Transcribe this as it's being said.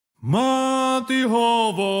Мати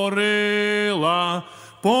говорила,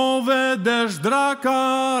 поведеш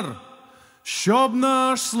дракар, щоб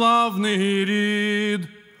наш славний рід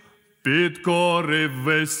підкорив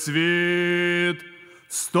весь світ.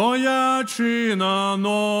 Стоячи на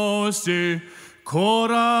носі,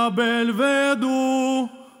 корабель веду,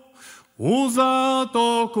 у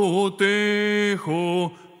затоку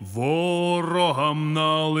тиху, ворогам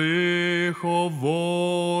на лихо,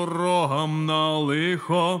 ворогам на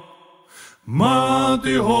лихо.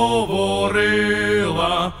 Мати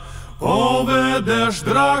говорила, поведеш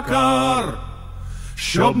дракар,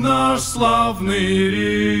 щоб наш славний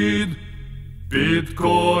рід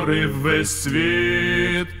підкорив весь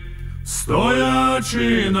світ.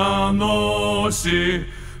 Стоячи на носі,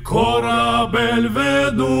 корабель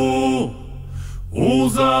веду, у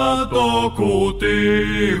затоку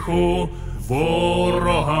тиху,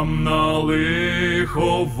 ворогам на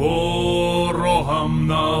лихо, ворогам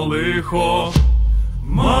на лихо.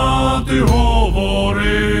 Мати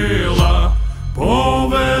говорила,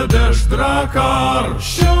 поведеш дракар,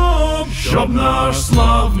 щоб наш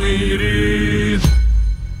славний рід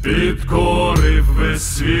підкорив весь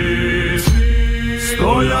світ.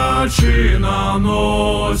 Стоячи на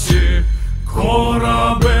носі,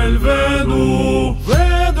 корабель веду,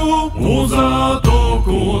 у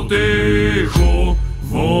затоку тиху,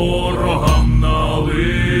 ворогам на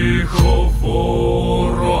лихо,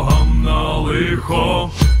 ворогам на лихо.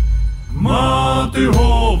 Мати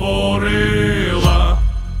говорила,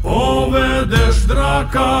 поведеш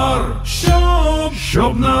дракар,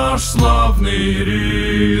 щоб наш славний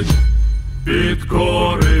рід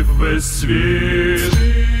підкорив весь світ.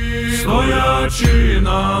 Стоячи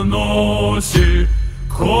на носі,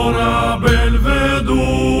 корабель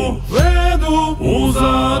веду, у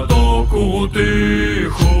затоку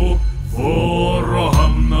тиху,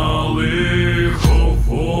 ворогам на лихо,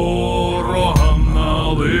 ворогам на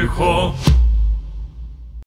лихо.